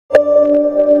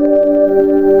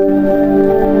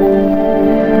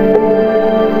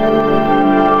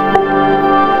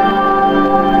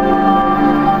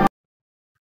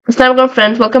Assalamualaikum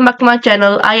friends, welcome back to my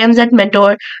channel IMZ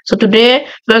Mentor. So today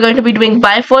we're going to be doing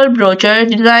bifold brochure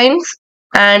designs,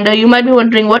 and you might be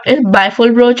wondering what is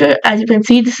bifold brochure. As you can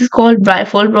see, this is called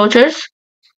bifold brochures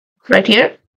right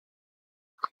here.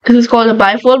 This is called the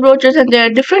bifold brochures, and there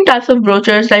are different types of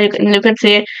brochures. Like you can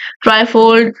say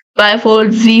trifold,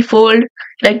 bifold, z-fold,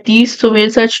 like these. So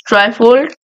we'll search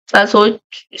trifold. I'll show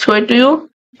it to you.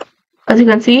 As you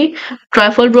can see,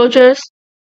 trifold brochures,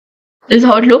 this is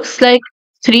how it looks like.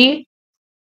 3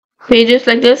 pages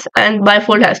like this, and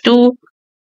bifold has 2.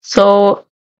 So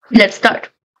let's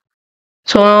start.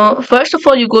 So first of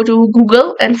all, you go to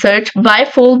Google and search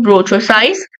bifold brochure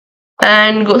size,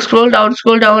 and scroll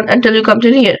down until you come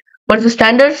to here. What's the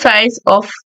standard size of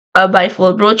a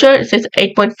bifold brochure? It says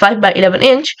 8.5 by 11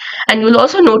 inch, and you'll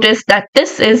also notice that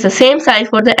this is the same size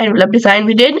for the envelope design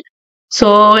we did.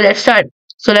 So let's start.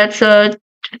 So let's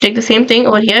take the same thing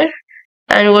over here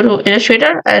and go to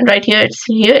Illustrator, and right here it's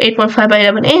here 8.5 by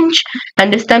 11 inch,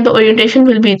 and this time the orientation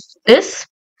will be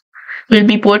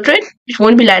portrait. It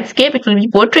won't be landscape, it will be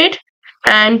portrait,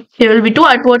 and there will be 2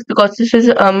 artboards because this is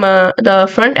the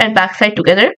front and back side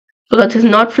together, because this is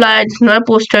not flyer, this is not a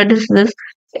poster, this is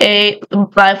a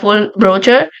bifold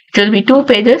brochure. It will be 2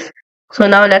 pages. So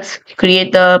now let's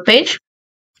create the page.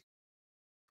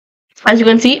 As you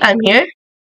can see, I'm here.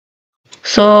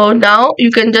 So now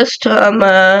you can just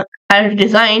add a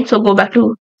design. So go back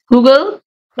to Google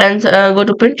and go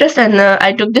to Pinterest, and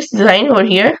I took this design over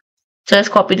here. So let's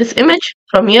copy this image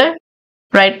from here,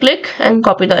 right click and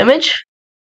copy the image.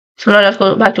 So now let's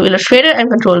go back to Illustrator and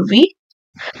Control V.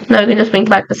 Now you can just bring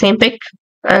back the same pic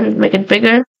and make it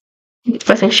bigger,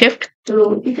 pressing Shift.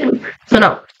 So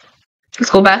now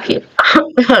let's go back here.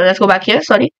 Let's go back here,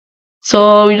 sorry.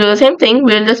 So we do the same thing.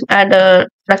 We'll just add a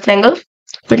rectangle.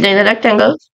 We'll take the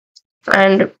rectangle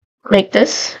and make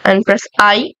this, and press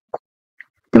I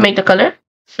to make the color,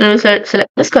 and we'll select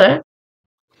this color.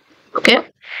 Okay,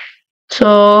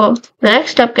 so the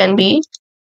next step can be,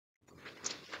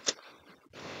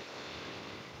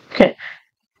 okay,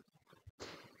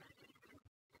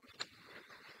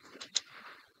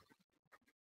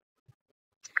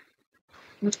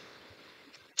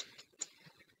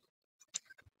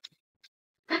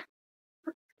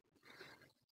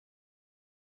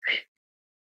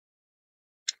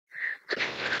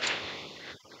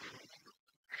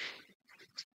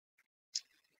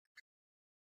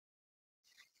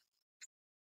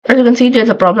 as you can see, there's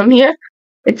a problem here.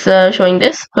 It's showing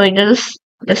this, so you just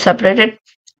separate it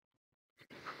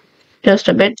just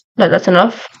a bit. That's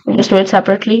enough. You just do it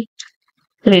separately.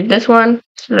 Delete this one.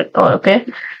 Oh, okay.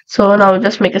 So now we'll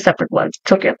just make a separate one.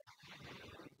 It's okay,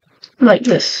 like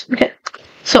this. Okay.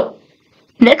 So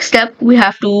next step, we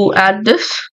have to add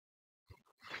this,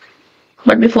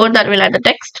 but before that we'll add the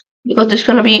text, because this is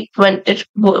gonna be when it's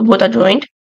both are joined.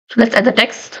 So let's add the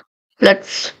text.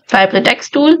 Let's type the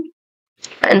text tool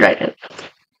and write it.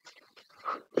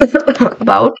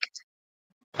 About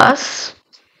us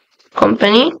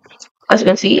company. As you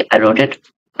can see, I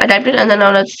typed it, and then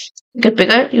now let's get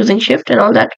bigger using Shift and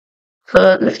all that.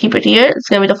 So let's keep it here. It's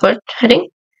gonna be the first heading,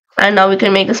 and now we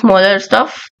can make the smaller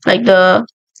stuff like the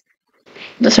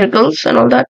circles and all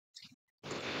that.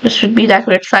 This should be the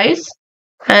accurate size.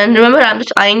 And remember, I'm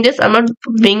just eyeing this. I'm not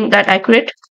being that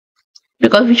accurate,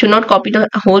 because we should not copy the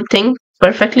whole thing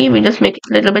perfectly. We just make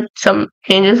a little bit some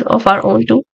changes of our own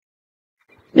too.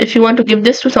 If you want to give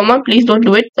this to someone, please don't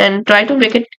do it, and try to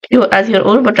make it as your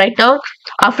own. But right now,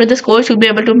 after this course, you'll be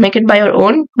able to make it by your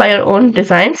own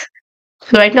designs.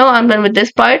 So right now I'm done with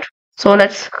this part. So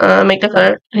let's make the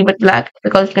color a little bit black,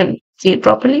 because you can see it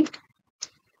properly.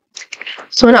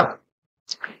 So now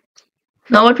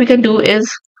what we can do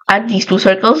is add these 2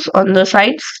 circles on the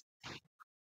sides.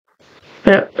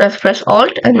 Let's press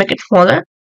Alt and make it smaller.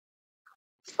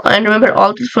 And remember,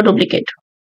 Alt is for duplicate.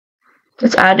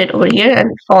 Let's add it over here, and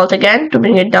Alt again to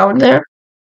bring it down there.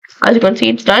 As you can see,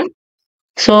 it's done.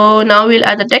 So now we'll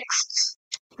add the text.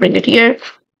 Bring it here,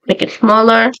 make it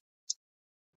smaller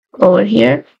over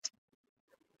here,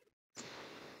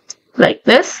 like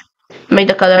this. Make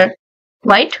the color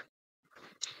white,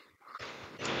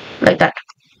 like that.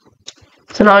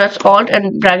 So now let's Alt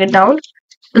and drag it down.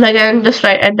 And again, just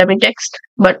try add dummy text.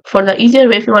 But for the easier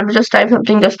way, if you want to just type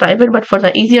something, just type it. But for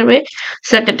the easier way,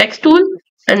 select the text tool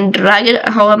and drag it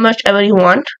how much ever you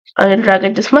want. I will drag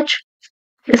it this much.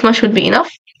 This much should be enough.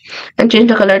 And change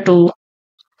the color to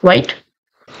white.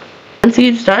 And see,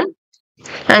 it's done.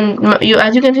 And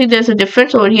as you can see, there's a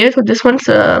difference over here. So this one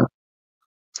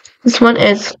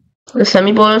is the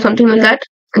semi-bold or something like that,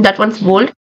 and that one's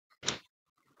bold,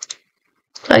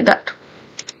 like that.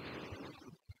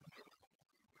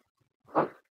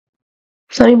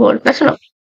 Semi-bold. That's enough.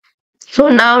 So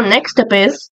now next step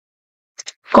is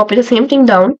copy the same thing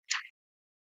down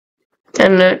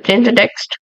and change the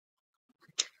text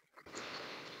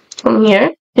from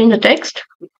here. Change the text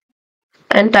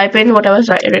and type in whatever is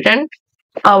written.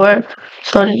 Our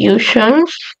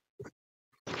solutions.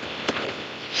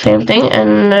 Same thing,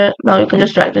 and now you can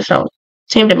just drag this down.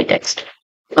 Same dummy text.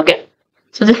 Okay,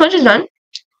 so this much is done.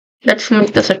 Let's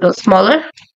make the circle smaller,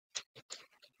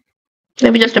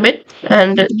 maybe just a bit,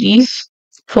 and these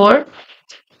four,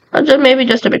 maybe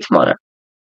just a bit smaller.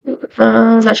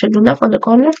 That should be enough on the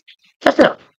corner. That's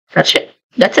enough. That's it.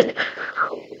 That's it.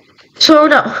 So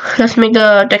now let's make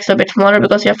the text a bit smaller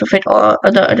because you have to fit all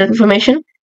the other information.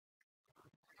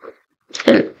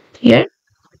 Still here.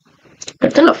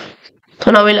 That's enough. So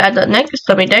now we'll add the next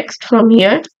dummy text from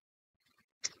here.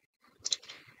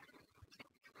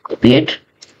 Copy it,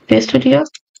 paste it here,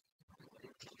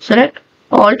 select,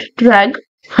 alt, drag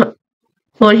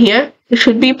over here. It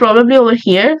should be probably over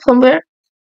here somewhere.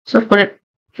 So put it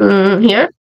here.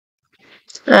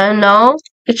 And now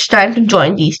it's time to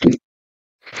join these two.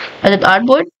 Add the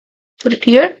artboard, put it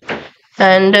here,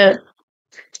 and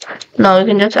now you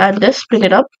can just add this, bring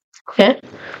it up. Okay.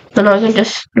 So now you can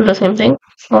just do the same thing.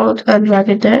 Alt and drag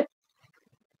it there.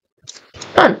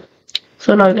 Done.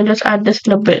 So now you can just add this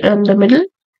in the middle.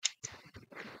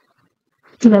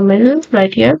 In the middle,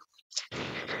 right here.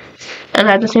 And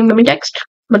add the same dummy text.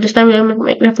 But this time we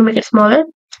have to make it smaller.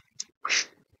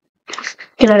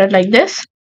 You can add it like this.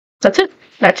 That's it.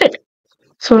 That's it.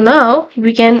 So now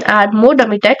we can add more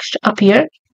dummy text up here.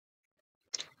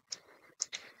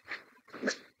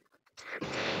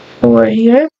 Over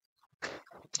here.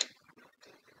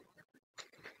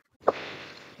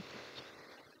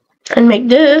 And make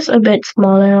this a bit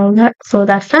smaller on that. So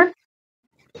that's that.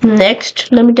 Next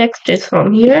dummy text is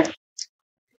from here.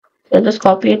 So just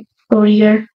copy it over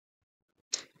here.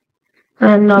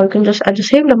 And now you can just add the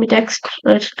same dummy text.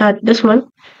 Let's add this one.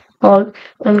 Alt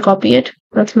and copy it.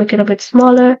 Let's make it a bit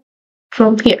smaller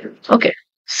from here. Okay.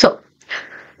 So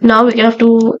now we have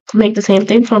to make the same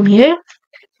thing from here.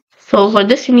 So for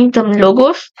this you need some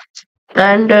logos,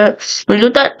 and we'll do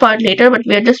that part later, but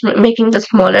we are just making the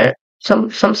smaller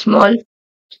some small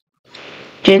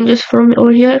changes from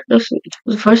over here, just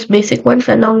the first basic ones,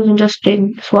 and now we can just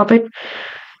swap it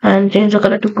and change the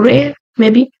color to gray,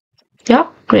 maybe. Yeah,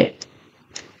 gray,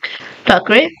 dark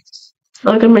gray.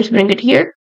 Now we can just bring it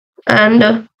here,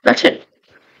 and that's it.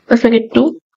 Let's make it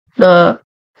 2.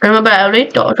 Remember I already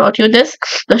taught you this,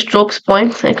 the strokes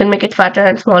points. I can make it fatter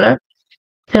and smaller.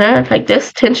 Like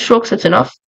this, 10 strokes is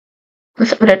enough.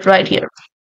 Let's add it right here.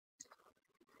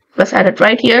 Let's add it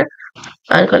right here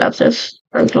and collapse this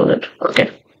and close it.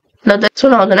 Okay. So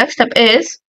now the next step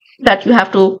is that you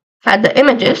have to add the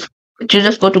images. You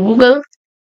just go to Google,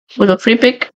 go to free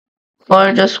pick,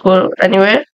 or just go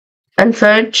anywhere and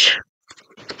search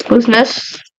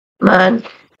business man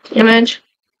image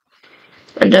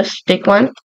and just take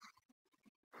one.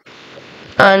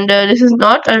 And this is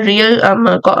not a real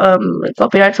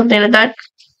copyright, something like that,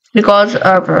 because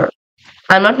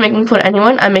I'm not making for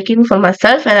anyone. I'm making for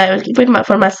myself, and I will keep it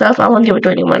for myself. I won't give it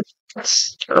to anyone.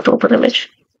 Let's open image.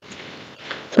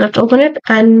 So let's open it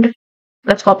and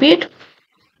let's copy it.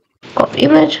 Copy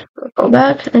image. Go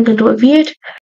back and Control V it.